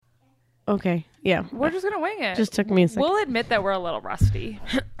Okay. Yeah. We're just going to wing it. Just took me a second. We'll admit that we're a little rusty.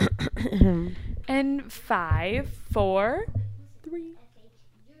 And 5, 4, 3.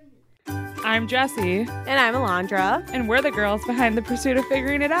 I'm Jessie. And I'm Alondra. And we're the girls behind the pursuit of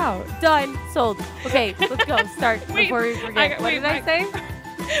figuring it out. Done. Sold. Okay, let's go. Start before we forget. What did I say?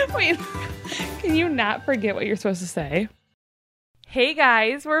 Wait. Can you not forget what you're supposed to say? Hey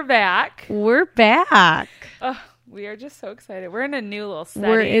guys, we're back. We're back. We are just so excited. We're in a new little setting.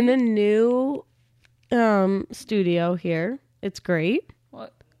 We're in a new studio here. It's great.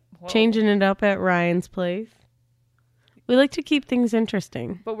 What? Changing it up at Ryan's place. We like to keep things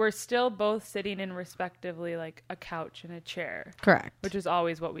interesting. But we're still both sitting in respectively like a couch and a chair. Correct. Which is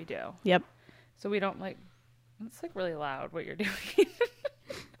always what we do. Yep. So we don't it's like really loud what you're doing.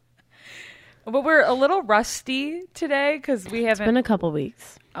 But we're a little rusty today because we haven't. It's been a couple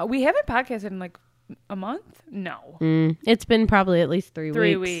weeks. We haven't podcasted in like a month? No. It's been probably at least 3 weeks.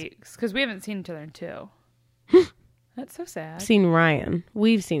 3 weeks. Because we haven't seen each other in 2. That's so sad. Seen Ryan.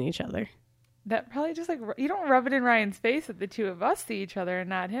 We've seen each other. That probably just like, you don't rub it in Ryan's face that the two of us see each other and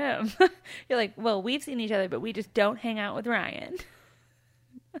not him. You're like, well, we've seen each other, but we just don't hang out with Ryan.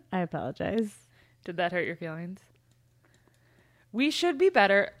 I apologize. Did that hurt your feelings? We should be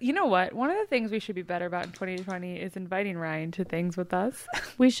better. You know what? One of the things we should be better about in 2020 is inviting Ryan to things with us.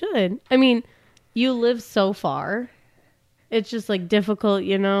 We should. I mean, you live so far. It's just like difficult,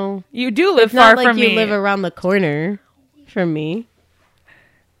 you know. You do live it's far not from like me. You live around the corner from me.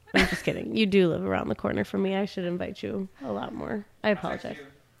 I'm just kidding. You do live around the corner from me. I should invite you a lot more. I apologize.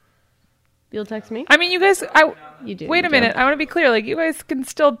 You'll text me? I mean, you guys, you do. Wait a minute. I want to be clear. Like, you guys can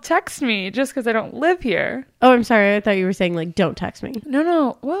still text me just because I don't live here. Oh, I'm sorry. I thought you were saying, like, don't text me.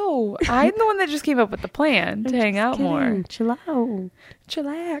 No. Whoa. I'm the one that just came up with the plan to hang out more. Chill out.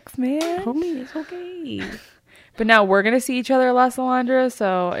 Chillax, man. Homie, it's okay. But now we're going to see each other less, Alondra,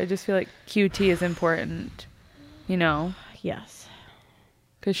 so I just feel like QT is important, you know? Yes.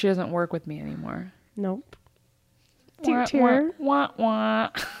 Because she doesn't work with me anymore. Nope. Wah, wah.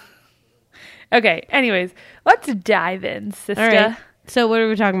 Okay, anyways, let's dive in, sister. All right. So what are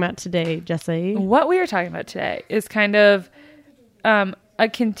we talking about today, Jessie? What we are talking about today is kind of a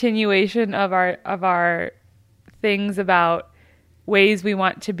continuation of our things about ways we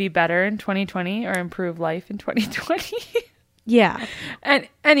want to be better in 2020 or improve life in 2020. Yeah. And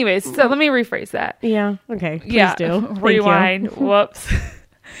anyways, so let me rephrase that. Yeah. Okay. Please do. Rewind. Whoops.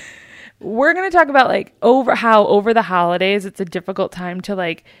 We're going to talk about like over the holidays, it's a difficult time to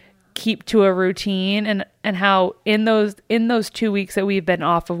like keep to a routine and how in those 2 weeks that we've been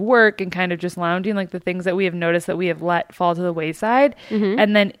off of work and kind of just lounging, like the things that we have noticed that we have let fall to the wayside. Mm-hmm.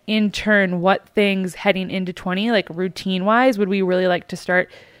 And then in turn, what things heading into 20, like routine wise, would we really like to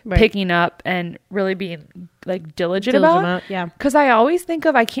start picking up and really being like diligent about? Yeah. Cause I always think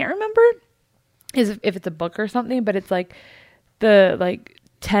of, I can't remember if it's a book or something, but it's like the like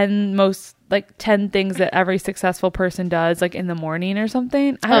 10 things that every successful person does like in the morning or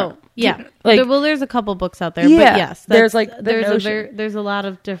something. Yeah. Like, there's a couple books out there, yeah, but yes, there's like there's a lot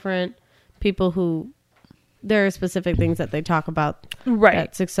of different people who there are specific things that they talk about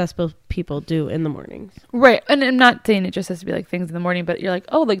that successful people do in the mornings. Right. And I'm not saying it just has to be like things in the morning, but you're like,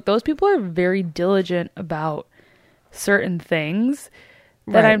 oh, like those people are very diligent about certain things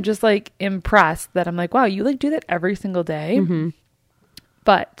that I'm just like impressed that I'm like, wow, you like do that every single day. Mm-hmm.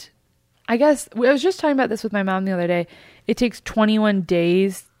 But I guess I was just talking about this with my mom the other day. It takes 21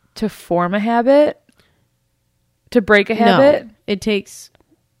 days to form a habit, to break a habit. No, it takes,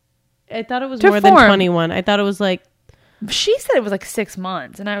 I thought it was more than 21. I thought it was like. She said it was like 6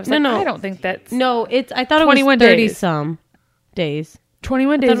 months. And I was like, I don't think that's. No, I thought it was 30 some days.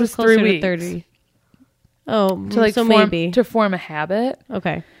 21 days was 3 weeks. 30. Oh, to like so maybe. To form a habit.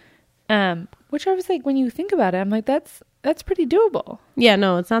 Okay. Which I was like, when you think about it, I'm like, that's pretty doable. Yeah,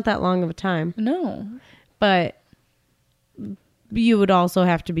 no, it's not that long of a time. No. But you would also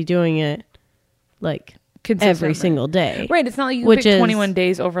have to be doing it like every single day. Right. It's not like you can pick 21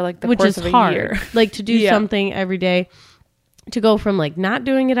 days over like the course of a year. Like to do something every day, to go from like not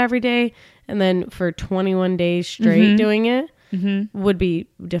doing it every day and then for 21 days straight doing it would be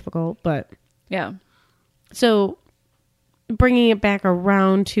difficult. But yeah. So bringing it back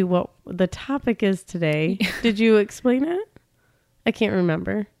around to what the topic is today, did you explain it? I can't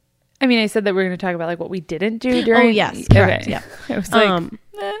remember. I mean, I said that we're going to talk about like what we didn't do during. Oh yes, correct. Okay. Yeah. I was like,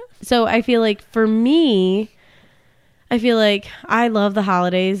 So I feel like for me, I love the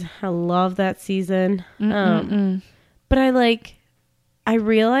holidays. I love that season. But I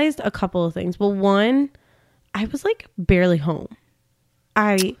realized a couple of things. Well, one, I was like barely home.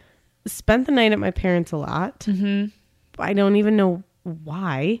 I spent the night at my parents' a lot. Mm-hmm. I don't even know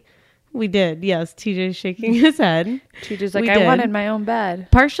why. We did. Yes. TJ's shaking his head. TJ's like, I wanted my own bed.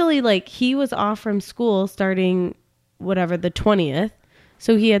 Partially, like, he was off from school starting whatever, the 20th.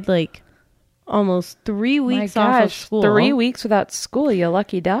 So he had like almost 3 weeks off of school. 3 weeks without school, you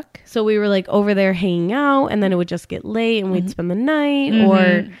lucky duck. So we were like over there hanging out, and then it would just get late and we'd spend the night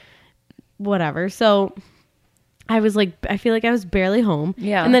or whatever. So I was like, I feel like I was barely home.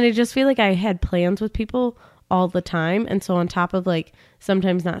 Yeah. And then I just feel like I had plans with people all the time. And so on top of like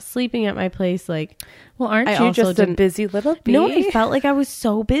sometimes not sleeping at my place, like, well, aren't you just a busy little bee? No, I felt like I was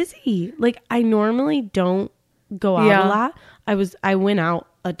so busy. Like, I normally don't go out a lot. I went out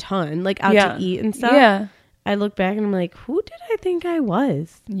a ton, like out to eat and stuff. Yeah. I look back and I'm like, who did I think I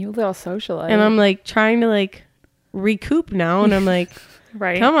was? You little socialite. And I'm like trying to like recoup now. And I'm like,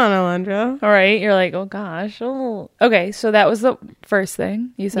 right. Come on, Alondra. All right. You're like, oh gosh. Oh. Okay. So that was the first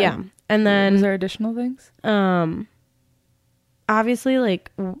thing you said. Yeah. And then, was there additional things? Obviously,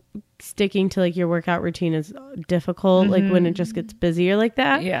 like sticking to like your workout routine is difficult, like when it just gets busier like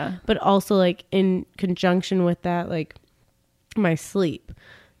that. Yeah. But also like in conjunction with that, like my sleep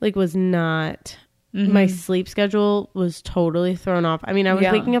like was not, my sleep schedule was totally thrown off. I mean, I was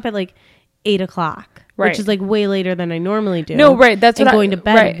waking up at like 8:00, which is like way later than I normally do. No, right. That's and what going to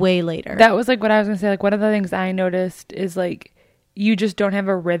bed way later. That was like what I was gonna say. Like one of the things I noticed is like you just don't have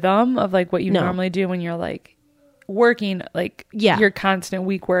a rhythm of like what you normally do when you're like working, like your constant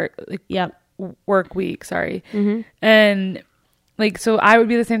work week. Sorry. And like, so I would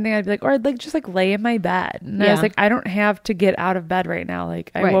be the same thing. I'd be like, or I'd like just like lay in my bed. And I was like, I don't have to get out of bed right now.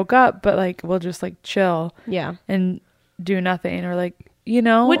 Like I woke up, but like, we'll just like chill and do nothing or like, you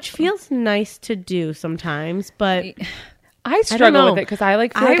know, which feels nice to do sometimes, but I struggle with it because I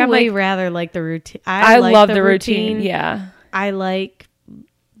like, feel like I'm way like, rather like the routine. I like love the routine. Yeah. I like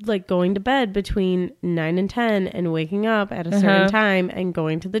going to bed between 9 and 10 and waking up at a certain time and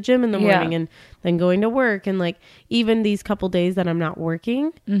going to the gym in the morning and then going to work. And like, even these couple days that I'm not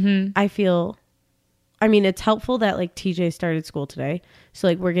working, I feel, I mean, it's helpful that like TJ started school today. So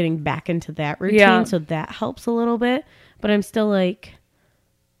like we're getting back into that routine. Yeah. So that helps a little bit, but I'm still like,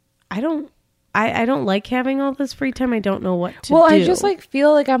 I don't like having all this free time. I don't know what to do. Well, I just like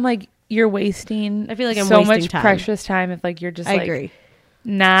feel like I'm like, you're wasting, I feel like I'm so wasting much time. Precious time if like you're just I like agree.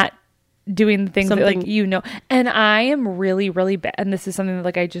 Not doing the things that like you know. And I am really, really bad, and this is something that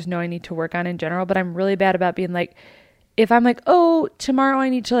like I just know I need to work on in general, but I'm really bad about being like, if I'm like, oh, tomorrow I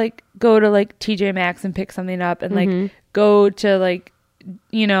need to like go to like TJ Maxx and pick something up and like go to like,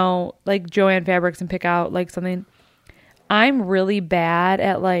 you know, like Joann Fabrics and pick out like something. I'm really bad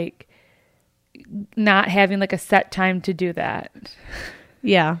at like not having like a set time to do that.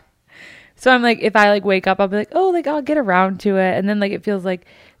 Yeah. So I'm like, if I like wake up, I'll be like, oh, like I'll get around to it. And then like, it feels like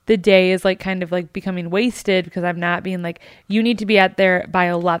the day is like kind of like becoming wasted because I'm not being like, you need to be out there by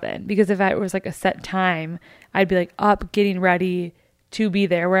 11. Because if it was like a set time, I'd be like up, getting ready to be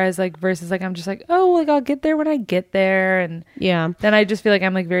there. Whereas like, versus like, I'm just like, oh, like I'll get there when I get there. And then I just feel like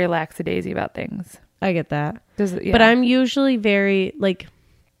I'm like very lackadaisy about things. I get that. But I'm usually very like,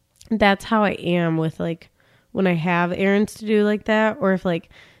 that's how I am with like when I have errands to do like that. Or if like,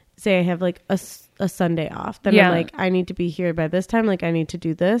 say I have like a Sunday off, then I'm like, I need to be here by this time. Like I need to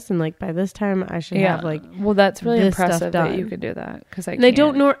do this. And like by this time I should have like, well, that's really impressive that you can do that. Cause I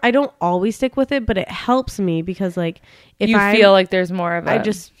don't always stick with it, but it helps me because like if you feel like there's more of it, I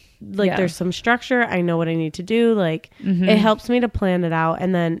just like, there's some structure. I know what I need to do. Like it helps me to plan it out.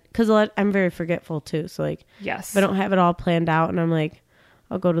 And then cause I'm very forgetful too. So like, if I don't have it all planned out and I'm like,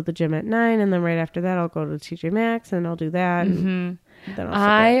 I'll go to the gym at 9. And then right after that, I'll go to TJ Maxx and I'll do that. And then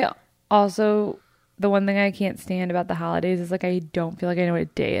I also, the one thing I can't stand about the holidays is like I don't feel like I know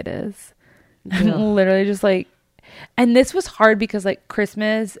what day it is. I'm literally just like, and this was hard because like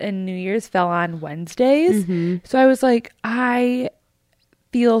Christmas and New Year's fell on Wednesdays. So I was like, I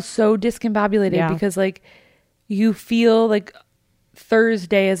feel so discombobulated because like you feel like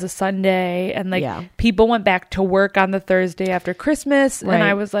Thursday is a Sunday and like people went back to work on the Thursday after Christmas. And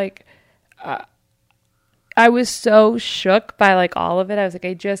I was like, I was so shook by like all of it. I was like,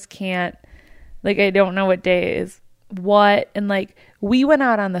 I just can't, like, I don't know what day is what. And like, we went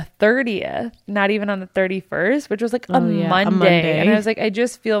out on the 30th, not even on the 31st, which was like a Monday. And I was like, I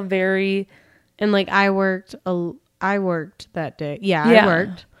just feel very. And like, I worked that day. I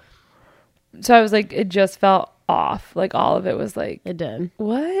worked. So I was like, it just felt off. Like all of it was like, it did.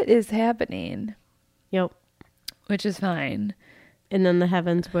 What is happening? Yep. Which is fine. And then the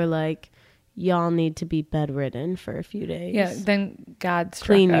heavens were like, y'all need to be bedridden for a few days. Yeah, then God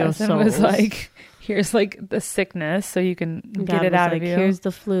struck us and was like, here's like the sickness so you can get it out of you. Here's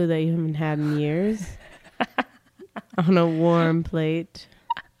the flu that you haven't had in years on a warm plate.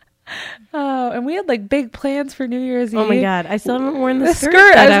 And we had like big plans for New Year's Eve. Oh my God. I still haven't worn the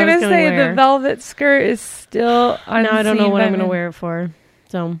skirt. I that was going to say wear. the velvet skirt is still unseen. Now I don't know what I'm going to wear it for.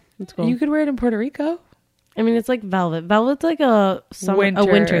 So it's cool. You could wear it in Puerto Rico. I mean, it's like velvet. Velvet's like a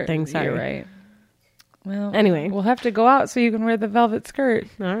winter thing. Sorry. You're right. Well, anyway, we'll have to go out so you can wear the velvet skirt.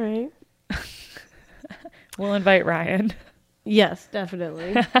 All right. We'll invite Ryan. Yes,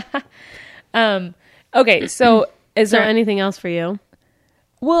 definitely. Okay, so is there anything else for you?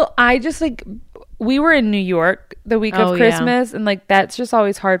 Well, I just like we were in New York the week of Christmas, and like that's just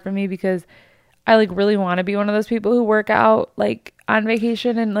always hard for me because I like really want to be one of those people who work out like on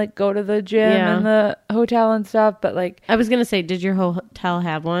vacation and like go to the gym and the hotel and stuff. But like I was gonna say, did your hotel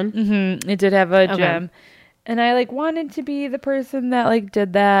have one? Mm-hmm, it did have a gym, and I like wanted to be the person that like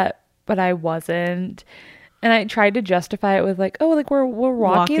did that, but I wasn't. And I tried to justify it with like, oh, like we're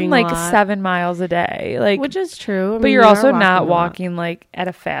walking like 7 miles a day, like, which is true. But you're also not walking like at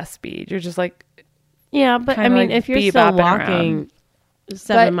a fast speed. You're just like, yeah. But I mean, if you're still walking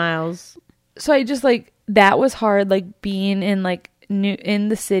 7 miles, so I just like that was hard. Like being in like in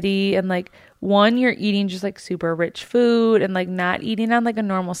the city and like one, you're eating just like super rich food and like not eating on like a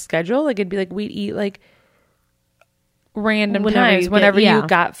normal schedule. Like it'd be like we'd eat like random times whenever you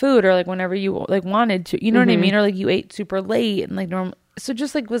got food or like whenever you like wanted to, you know what I mean, or like you ate super late and like normal, so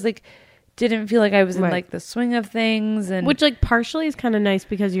just like was like didn't feel like I was in like the swing of things, and which like partially is kind of nice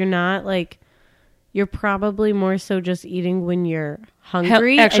because you're not like you're probably more so just eating when you're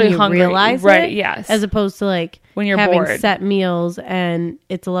hungry, actually and you hungry, realize right? it, yes, as opposed to like when you're having bored. Set meals and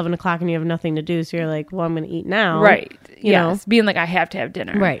it's 11 o'clock and you have nothing to do, so you're like, well, I'm gonna eat now, right? You know, being like I have to have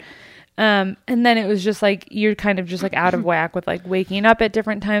dinner, right? And then it was just like you're kind of just like out of whack with like waking up at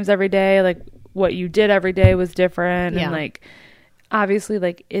different times every day. Like what you did every day was different. And like obviously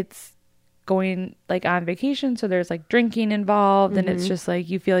like it's going like on vacation, so there's like drinking involved, and it's just like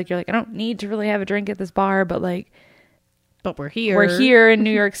you feel like you're like I don't need to really have a drink at this bar, but we're here in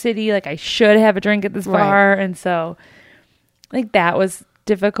New York City, like I should have a drink at this bar. And so like that was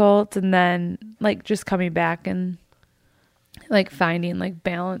difficult, and then like just coming back and like finding like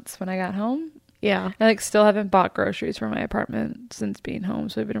balance when I got home. I like still haven't bought groceries for my apartment since being home,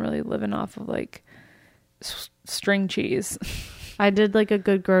 so I've been really living off of like string cheese. I did like a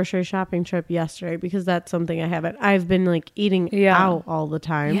good grocery shopping trip yesterday because that's something I haven't. I've been like eating out all the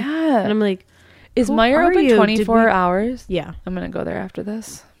time. And I'm like, is Meijer open 24 hours? Yeah. I'm going to go there after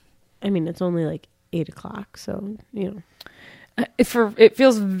this. I mean, it's only like 8 o'clock, so, you know. It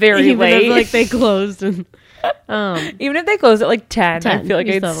feels very late. Even if, like they closed. And, even if they closed at like 10 I feel like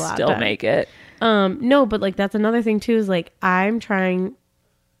I'd still make it. No, but like that's another thing too is like okay,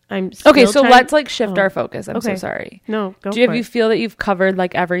 so let's like shift our focus. I'm so sorry. No, go Do you feel that you've covered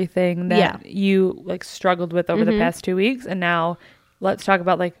like everything that you like struggled with over the past 2 weeks? And now let's talk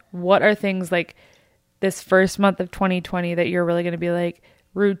about like what are things like this first month of 2020 that you're really going to be like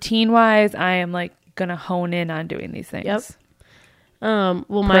routine wise, I am like going to hone in on doing these things. Yep.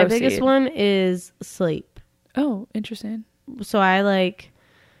 Well, my biggest one is sleep. Oh, interesting. So I like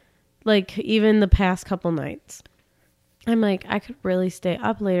even the past couple nights, I'm like, I could really stay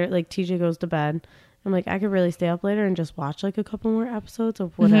up later. Like TJ goes to bed. I'm like, I could really stay up later and just watch like a couple more episodes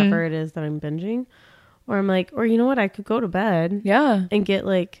of whatever it is that I'm binging. Or I'm like, or you know what? I could go to bed. And get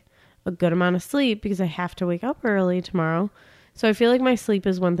like a good amount of sleep because I have to wake up early tomorrow. So I feel like my sleep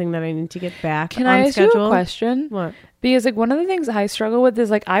is one thing that I need to get back. Can I ask you a question? What? Because like one of the things I struggle with is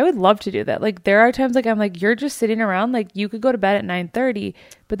like I would love to do that. Like there are times like I'm like you're just sitting around, like you could go to bed at 9:30,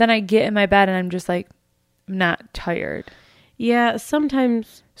 but then I get in my bed and I'm just like I'm not tired. Yeah,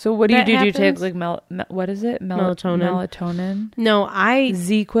 sometimes. So what do you do? Do you take like what is it? Melatonin? No,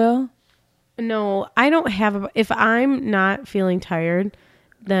 ZQL? No, I don't have if I'm not feeling tired,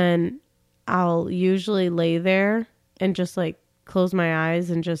 then I'll usually lay there and just like close my eyes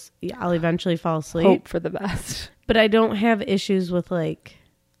and just I'll eventually fall asleep. Hope for the best. But I don't have issues with like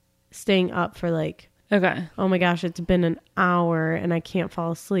staying up for like, okay, oh my gosh, it's been an hour and I can't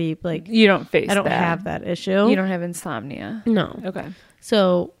fall asleep. Like you don't face that. I don't have that issue. You don't have insomnia. No. Okay.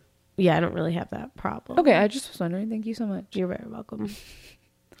 So yeah, I don't really have that problem. Okay, I just was wondering. Thank you so much. You're very welcome.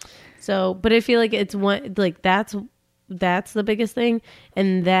 So, but I feel like it's one like that's the biggest thing,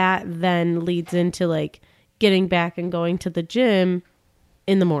 and that then leads into like getting back and going to the gym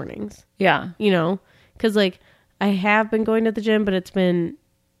in the mornings. Yeah. You know, because like I have been going to the gym, but it's been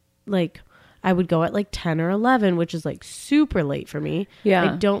like I would go at like 10 or 11, which is like super late for me.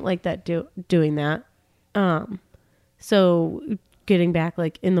 Yeah. I don't like that doing that. So getting back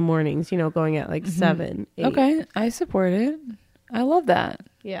like in the mornings, you know, going at like 7, 8. Okay. I support it. I love that.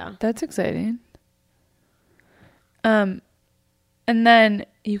 Yeah. That's exciting. And then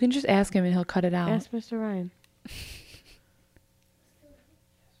You can just ask him and he'll cut it out. Ask Mr. Ryan.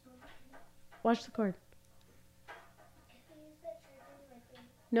 Watch the cord.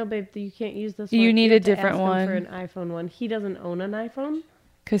 No, babe, you can't use this one. You need a have to different ask him one. for an iPhone one. He doesn't own an iPhone.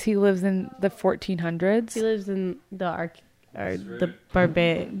 Because he lives in the 1400s. He lives in the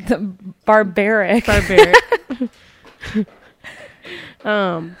barbaric. The barbaric.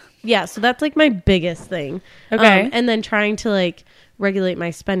 Yeah, so that's like my biggest thing. Okay. And then trying to like regulate my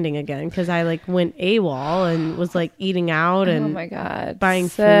spending again because I like went AWOL and was like eating out and oh my God. buying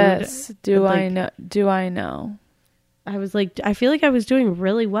Sis, food. Do Like, I know? Do I know? I was like, I feel like I was doing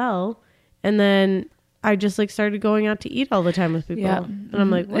really well. And then I just like started going out to eat all the time with people. Yeah. And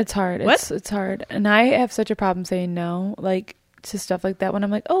I'm like, what? It's hard. What? It's hard. And I have such a problem saying no, like to stuff like that when I'm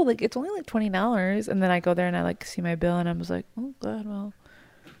like, oh, like it's only like $20. And then I go there and I like see my bill and I'm just like, oh God, well,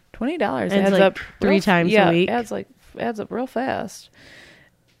 $20 adds like up three times a week. Adds up real fast.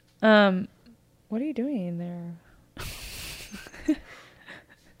 What are you doing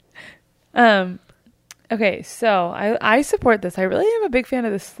there? Okay, so I support this. I really am a big fan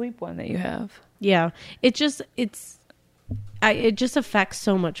of the sleep one that you have. Yeah. It just affects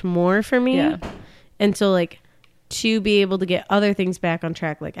so much more for me. Yeah. And so like to be able to get other things back on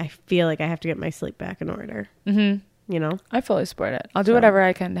track, like I feel like I have to get my sleep back in order. Mm-hmm. You know? I fully support it. I'll do whatever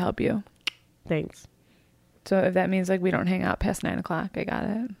I can to help you. Thanks. So if that means like we don't hang out past 9 o'clock, I got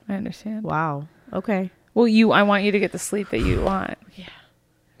it. I understand. Wow. Okay. Well, I want you to get the sleep that you want. Yeah.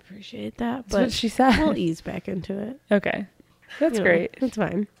 Appreciate that. That's what she said. We'll ease back into it. Okay. That's great. That's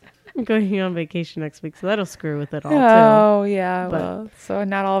fine. I'm going on vacation next week, so that'll screw with it all, Oh, yeah. But- Well, so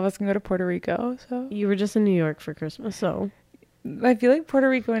not all of us can go to Puerto Rico. So too. You were just in New York for Christmas, so. I feel like Puerto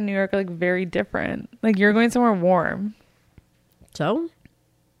Rico and New York are like very different. Like you're going somewhere warm. So?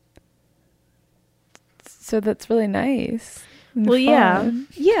 So that's really nice. and Well, fun.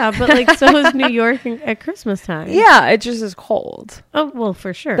 yeah, but like so is New York at Christmas time. Yeah, it just is cold. Oh well,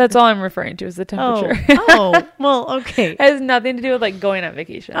 for sure. That's all I'm referring to is the temperature. Oh, well, okay. It has nothing to do with like going on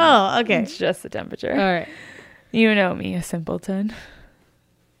vacation. Oh, okay. It's just the temperature. All right. You know me, a simpleton.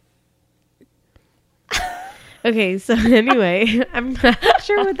 Okay, so anyway, I'm not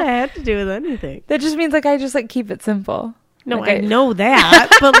sure what that had to do with anything. That just means like I just like keep it simple. No, Like, I know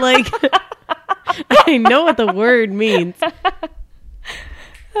that, but like I know what the word means.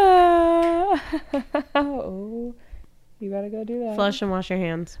 Oh, you gotta go do that. Flush and wash your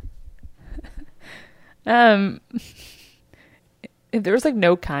hands. If there was like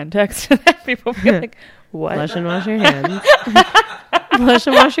no context to that, people would be like, "What?" Flush and wash your hands. Flush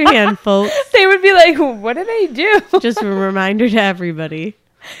and wash your hand, folks. They would be like, "What did I do?" Just a reminder to everybody.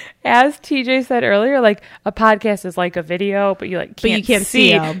 As TJ said earlier, like a podcast is like a video, but you like can't, But you can't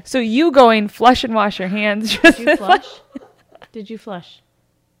see 'em. So you going flush and wash your hands. Just Did you flush? Did you flush?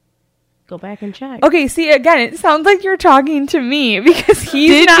 Go back and check. Okay, see again, it sounds like you're talking to me because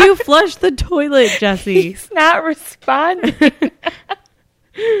Did you flush the toilet, Jesse? He's not responding.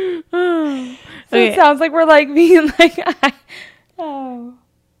 So Okay. it sounds like we're like being like, oh.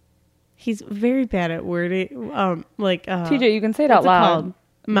 He's very bad at wording. TJ, you can say it out what's it loud.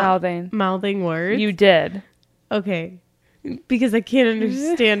 called? Mouthing words. You did. Okay, because I can't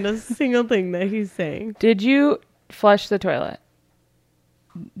understand a single thing that he's saying. Did you flush the toilet?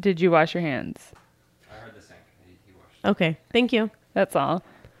 Did you wash your hands? I heard the sink. He washed. Okay, thank you. That's all.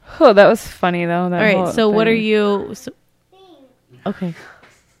 Oh, that was funny though. All right, so what are you? Okay,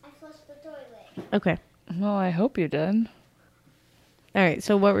 I flushed the toilet. okay. Well, I hope you did. All right,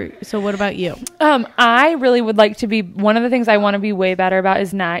 so what about you? I really would like to be, one of the things I want to be way better about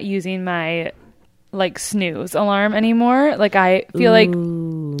is not using my like snooze alarm anymore. Like I feel like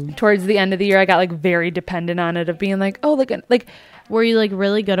towards the end of the year I got like very dependent on it of being like, oh, like Were you like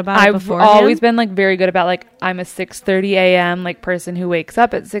really good about it I've beforehand? always been like very good about like I'm a 6:30 a.m. like person who wakes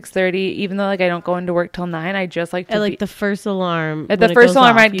up at 6:30 even though like I don't go into work till 9. I just like to at like the first alarm. at the when it first goes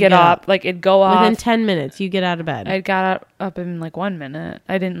alarm off, I'd you get up, like it'd go off within 10 minutes. You get out of bed. I got up in like 1 minute.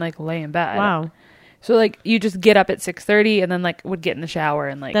 I didn't like lay in bed. Wow, So like you just get up at 6:30 and then like would get in the shower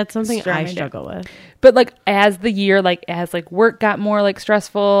and like that's something start I my day. struggle with. But like as the year like as like work got more like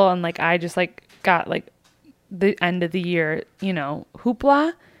stressful and like I just like got like the end of the year, you know,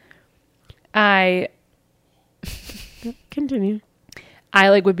 hoopla. I Continue.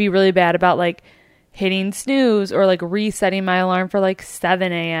 like would be really bad about like hitting snooze or like resetting my alarm for like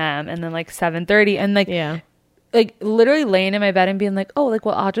 7 a.m. and then like 7:30 and like Yeah. like literally laying in my bed and being like, oh, like,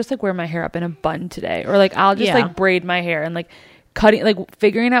 well, I'll just like wear my hair up in a bun today. Or like, I'll just Yeah. like braid my hair and like cutting, like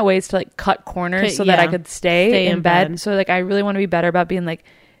figuring out ways to like cut corners so that I could stay in bed. So like, I really want to be better about being like,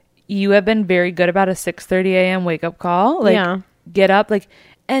 you have been very good about a 6:30 a.m. wake up call. Like Yeah. get up. Like,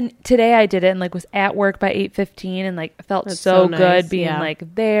 And today I did it and like was at work by 8:15 and like felt That's so so nice, good being yeah.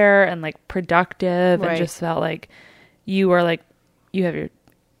 like there and like productive Right. and just felt like you are like you have your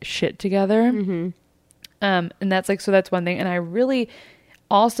shit together. Mm-hmm. And that's like, so that's one thing. And I really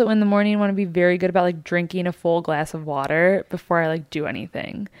also in the morning want to be very good about like drinking a full glass of water before I like do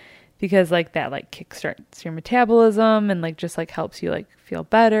anything, because like that like kickstarts your metabolism and like just like helps you like feel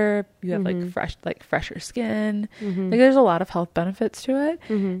better. You have like fresher skin. Like there's a lot of health benefits to it.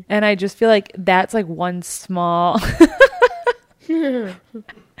 And I just feel like that's like one small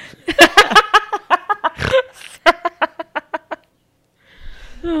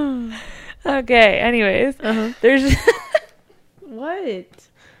okay, anyways, there's What?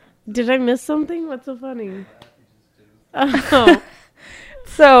 Did I miss something? What's so funny? Oh.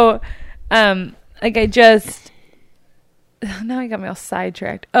 so like I just now you got me all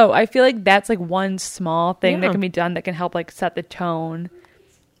sidetracked. Oh, I feel like that's like one small thing that Yeah. can be done that can help like set the tone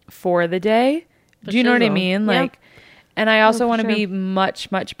for the day. Do you know what I shizzle. mean? Yeah. Like, and I also for want to sure. be much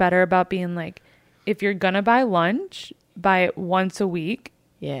better about being like, if you're gonna buy lunch, buy it once a week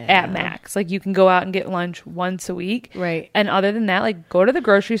Yeah. at max. Like you can go out and get lunch once a week. Right. And other than that, like go to the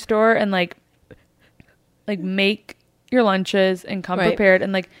grocery store and like make your lunches and come Right. prepared.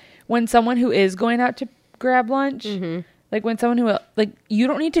 And like when someone who is going out to grab lunch, like when someone who like you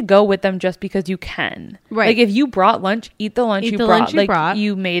don't need to go with them just because you can. Right. Like if you brought lunch, eat the lunch Eat you the brought. lunch you like brought.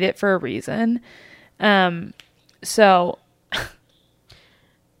 you made it for a reason. So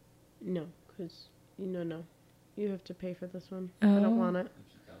No, because no. You have to pay for this one. I don't want it.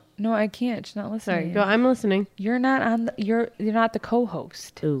 no, I can't. She's not listening. Sorry. Go. I'm listening. You're not on. You're not the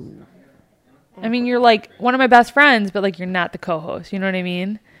co-host. Ooh. I mean, you're like one of my best friends, but like you're not the co-host. You know what I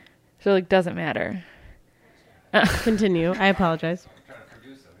mean? So like doesn't matter. Continue. I apologize.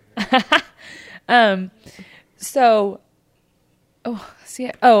 So,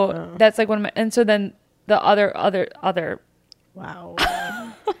 that's like one of my, and so then the other, Wow.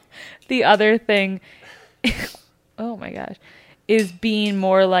 the other thing, oh my gosh, is being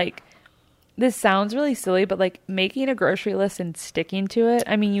more like, this sounds really silly, but like making a grocery list and sticking to it.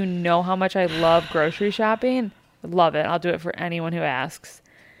 I mean, you know how much I love grocery shopping. Love it. I'll do it for anyone who asks.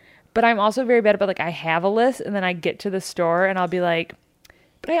 But I'm also very bad about like, I have a list and then I get to the store and I'll be like,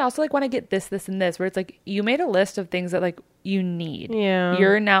 but I also like want to get this, this, and this, where it's like, you made a list of things that like you need. Yeah.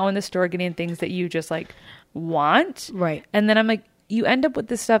 You're now in the store getting things that you just like want. Right. And then I'm like, you end up with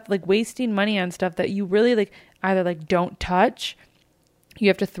this stuff, like wasting money on stuff that you really like either like don't touch, you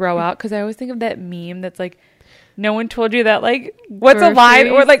have to throw out. Cause I always think of that meme that's like, no one told you that, like, what's a lie?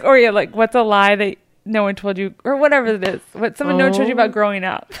 Or like, or yeah, like, what's a lie that no one told you, or whatever it is, what someone no one told you about growing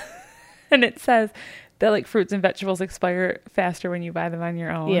up. And it says that like fruits and vegetables expire faster when you buy them on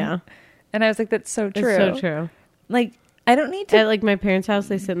your own. Yeah. And I was like, that's so true. It's so true. Like, I don't need to. At like my parents' house,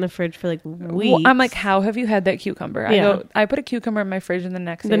 they sit in the fridge for like weeks. Well, I'm like, how have you had that cucumber? Yeah. I put a cucumber in my fridge and the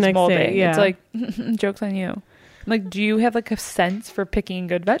next day The it's next molding. day, yeah. It's like, joke's on you. I'm like, do you have like a sense for picking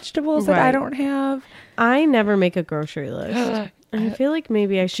good vegetables that I Right. don't have? I never make a grocery list. I feel like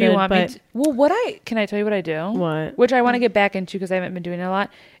maybe I should. Do you want but me to? Well, can I tell you what I do? What? Which I want to get back into because I haven't been doing it a lot,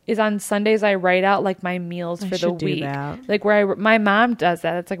 is on Sundays I write out like my meals I for the should do week. that. Like where my mom does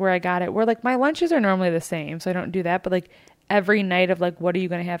that. That's like where I got it. Where like my lunches are normally the same, so I don't do that. But like every night of like, what are you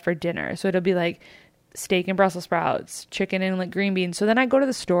going to have for dinner? So it'll be like steak and Brussels sprouts, chicken and like green beans. So then I go to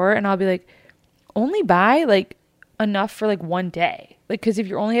the store and I'll be like, only buy like enough for like one day. Like, because if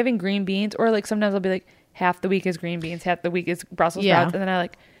you're only having green beans, or like sometimes I'll be like, half the week is green beans, half the week is Brussels sprouts, and then I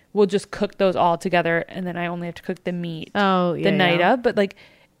like will just cook those all together, and then I only have to cook the meat the night of. But like,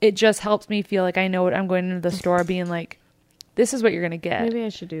 it just helps me feel like I know what I'm going into the store being like, this is what you're gonna get. Maybe I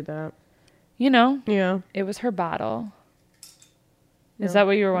should do that. You know? Yeah. It was her bottle. No. Is that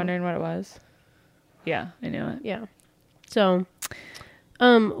what you were wondering what it was? Yeah, I knew it. Yeah. So,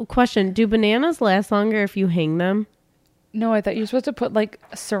 question: do bananas last longer if you hang them No, I thought you were supposed to put like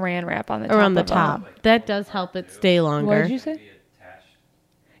saran wrap on the top. around the of them. top? That does help it stay longer. What did you say?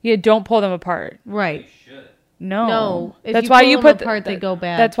 Yeah, don't pull them apart. Right. No. No. If That's you why pull you them put apart, they go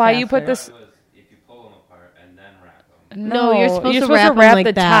bad. That's why you put faster. this. If you pull them apart and then wrap them. No, you're supposed to wrap 'em like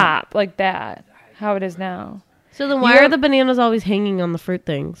the that. top like that. How it is now. So then, why are the bananas always hanging on the fruit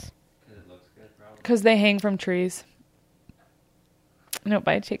things? Because it looks good, probably. Because they hang from trees. Nope,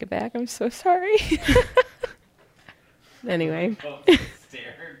 I take it back. I'm so sorry. Anyway,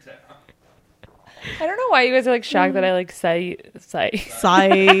 Stare down. I don't know why you guys are like shocked that I like say.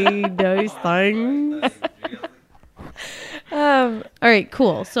 side those things. All right,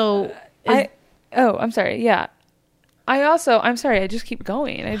 cool. So, I'm sorry. Yeah, I'm sorry, I just keep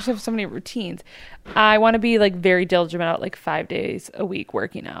going. I just have so many routines. I want to be like very diligent about like 5 days a week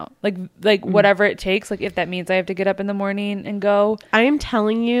working out. Like whatever it takes. Like if that means I have to get up in the morning and go. I am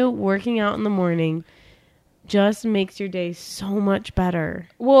telling you, working out in the morning just makes your day so much better.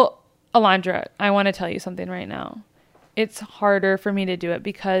 Well, Alondra, I want to tell you something right now. It's harder for me to do it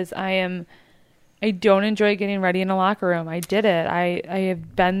because I don't enjoy getting ready in a locker room. I did it. I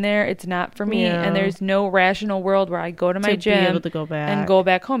have been there. It's not for me. Yeah. And there's no rational world where I go to my gym be able to go back. and go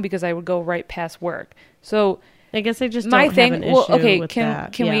back home because I would go right past work. So I guess I just my don't thing. have an Well, issue okay, with can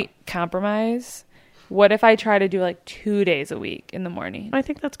that. can Yeah. we compromise? What if I try to do like 2 days a week in the morning? I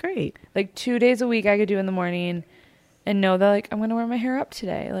think that's great. Like 2 days a week I could do in the morning, and know that like I'm gonna wear my hair up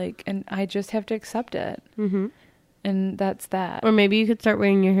today. Like, and I just have to accept it. Mm-hmm. And that's that. Or maybe you could start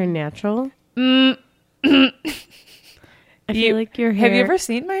wearing your hair natural. I feel like your hair. Have you ever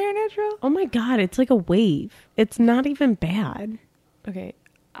seen my hair natural? Oh my God, it's like a wave. It's not even bad. Okay.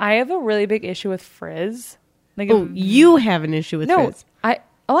 I have a really big issue with frizz. Like, Oh, you have an issue with frizz.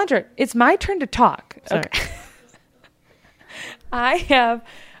 Alondra, it's my turn to talk. Sorry. Okay. I have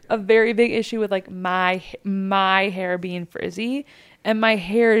a very big issue with like my hair being frizzy, and my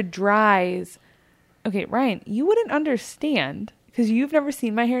hair dries. Okay, Ryan, you wouldn't understand because you've never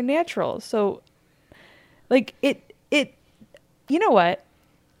seen my hair natural. So like it you know what?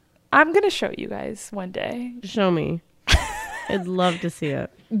 I'm going to show you guys one day. Show me. I'd love to see it.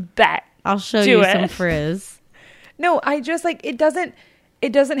 Bet. I'll show Do you it. some frizz. No, I just like it doesn't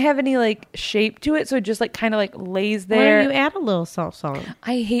have any like shape to it, so it just like kind of like lays Why there. don't you add a little salt?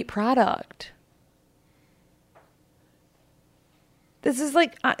 I hate product. This is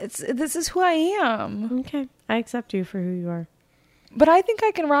like this is who I am. Okay, I accept you for who you are. But I think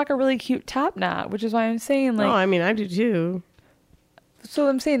I can rock a really cute top knot, which is why I'm saying like. No, I mean I do too. So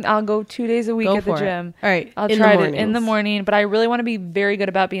I'm saying I'll go 2 days a week Go at the for it. gym. All right, I'll in try the it in the mornings. morning, but I really want to be very good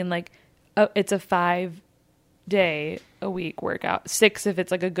about being like, it's a 5-day a week workout, 6 if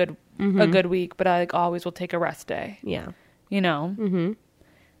it's like a good week, but I like always will take a rest day. Yeah. You know. Mm-hmm.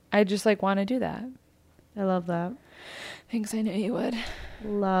 I just like want to do that. I love that. Thanks, I knew you would.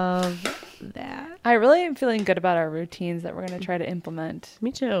 Love that. I really am feeling good about our routines that we're going to try to implement.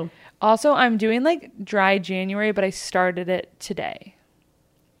 Me too. Also, I'm doing like dry January, but I started it today.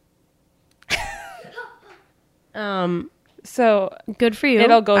 So Good for you.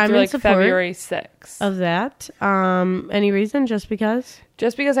 it'll go I'm through in like support February 6th. of that. Any reason? Just because?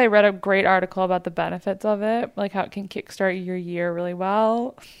 Just because I read a great article about the benefits of it, like how it can kickstart your year really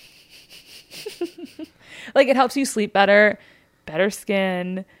well. Like it helps you sleep better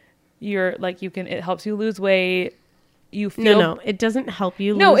skin. It helps you lose weight. You feel No, it doesn't help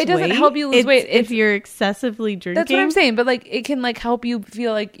you lose weight. No, it doesn't help you lose weight. If you're excessively drinking. That's what I'm saying, but like it can like help you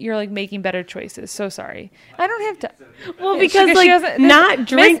feel like you're like making better choices. So sorry. I don't have to. Well, She- because she like doesn't- not Miss-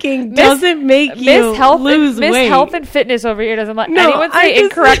 drinking Miss- doesn't make you lose weight. Miss Health and Fitness over here doesn't let No, anyone I say just-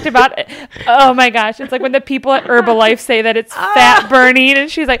 incorrect about it. Oh my gosh. It's like when the people at Herbalife say that it's fat burning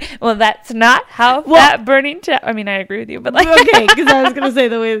and she's like, well, that's not how fat burning. I mean, I agree with you, but like. Okay, because I was gonna say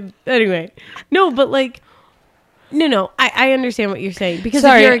the way. Anyway, no, but like, no. I understand what you're saying because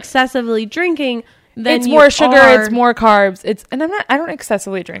Sorry. if you're excessively drinking, then It's you more sugar, are- it's more carbs. I don't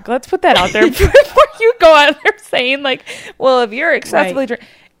excessively drink. Let's put that out there before you go out there saying like, well, if you're excessively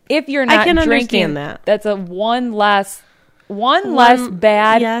if you're not can drinking, understand that. that's a one less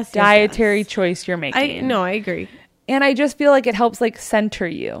bad yes, dietary choice you're making. I agree. And I just feel like it helps like center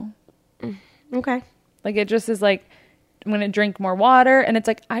you. Okay, Like it just is like I'm going to drink more water and it's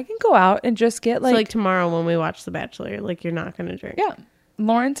like I can go out and just get so like tomorrow when we watch The Bachelor, like you're not gonna drink. yeah.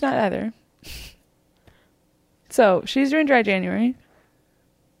 Lauren's not either. So she's doing dry January.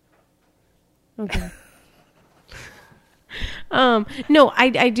 Okay. No,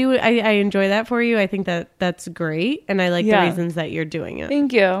 I do. I enjoy that for you. I think that's great, and I like Yeah. the reasons that you're doing it.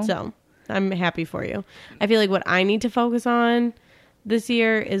 Thank you. So I'm happy for you. I feel like what I need to focus on this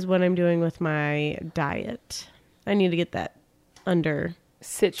year is what I'm doing with my diet. I need to get that under.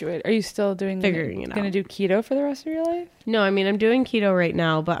 Situated. Are you still Figuring it going to out. do keto for the rest of your life? No, I mean I'm doing keto right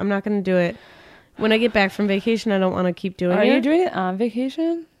now, but I'm not going to do it when I get back from vacation. I don't want to keep doing Are it. you doing it on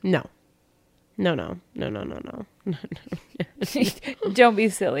vacation? No. Don't be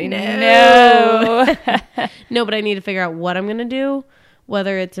silly. No. No. No, but I need to figure out what I'm going to do.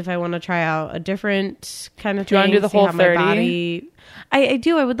 Whether it's if I want to try out a different kind of Do you thing. wanna do the see Whole how my 30? body- I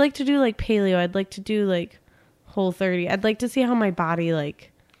do. I would like to do like paleo. I'd like to do like Whole 30. I'd like to see how my body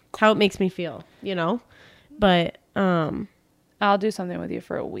how it makes me feel, But I'll do something with you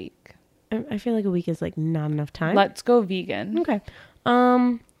for a week. I feel like a week is like not enough time. Let's go vegan. Okay.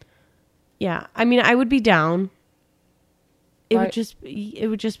 Yeah. I mean, I would be down. it Right.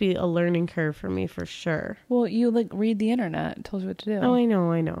 would just be a learning curve for me for sure. Well, you like read the internet. It tells you what to do. Oh, I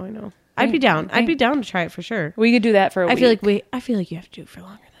know. I'd be down. I'd be down to try it for sure. We could do that for a week. I feel like you have to do it for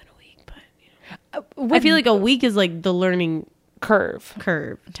longer than a week, but I feel like a week is like the learning curve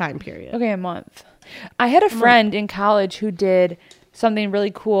time period. Okay, a month. I had a friend in college who did something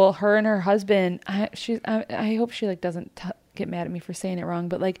really cool. Her and her husband. I hope she like doesn't get mad at me for saying it wrong,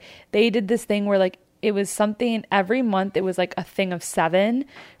 but like they did this thing where like it was something every month. It was like a thing of 7.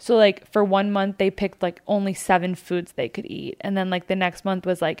 So like for 1 month they picked like only 7 foods they could eat, and then like the next month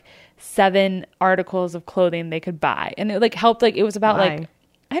was like 7 articles of clothing they could buy, and it like helped. Like it was about like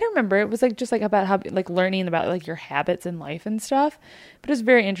I don't remember. It was like just like about how like learning about like your habits in life and stuff, but it was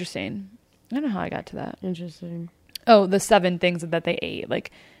very interesting. I don't know how I got to that. Interesting. Oh, the 7 things that they ate.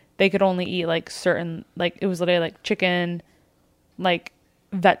 Like they could only eat like certain, like it was literally like chicken, like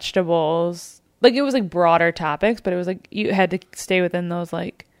vegetables. Like it was like broader topics, but it was like you had to stay within those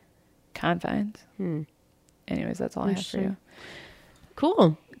like confines. Anyways, that's all I have for you.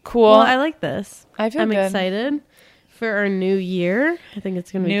 Cool. Cool. Well, I like this. I'm good. excited for our new year. I think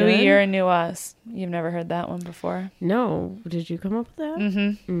it's going to be new good. year, new us. You've never heard that one before. No. Did you come up with that?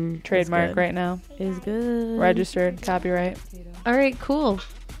 Mm-hmm. Trademark right now. Is good. Registered. Copyright. All right, cool.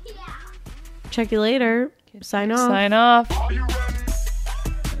 Check you later. Sign off. Sign off.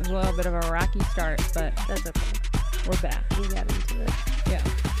 It was a little bit of a rocky start, but that's okay. We're back. We got into it. Yeah.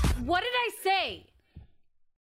 What did I say?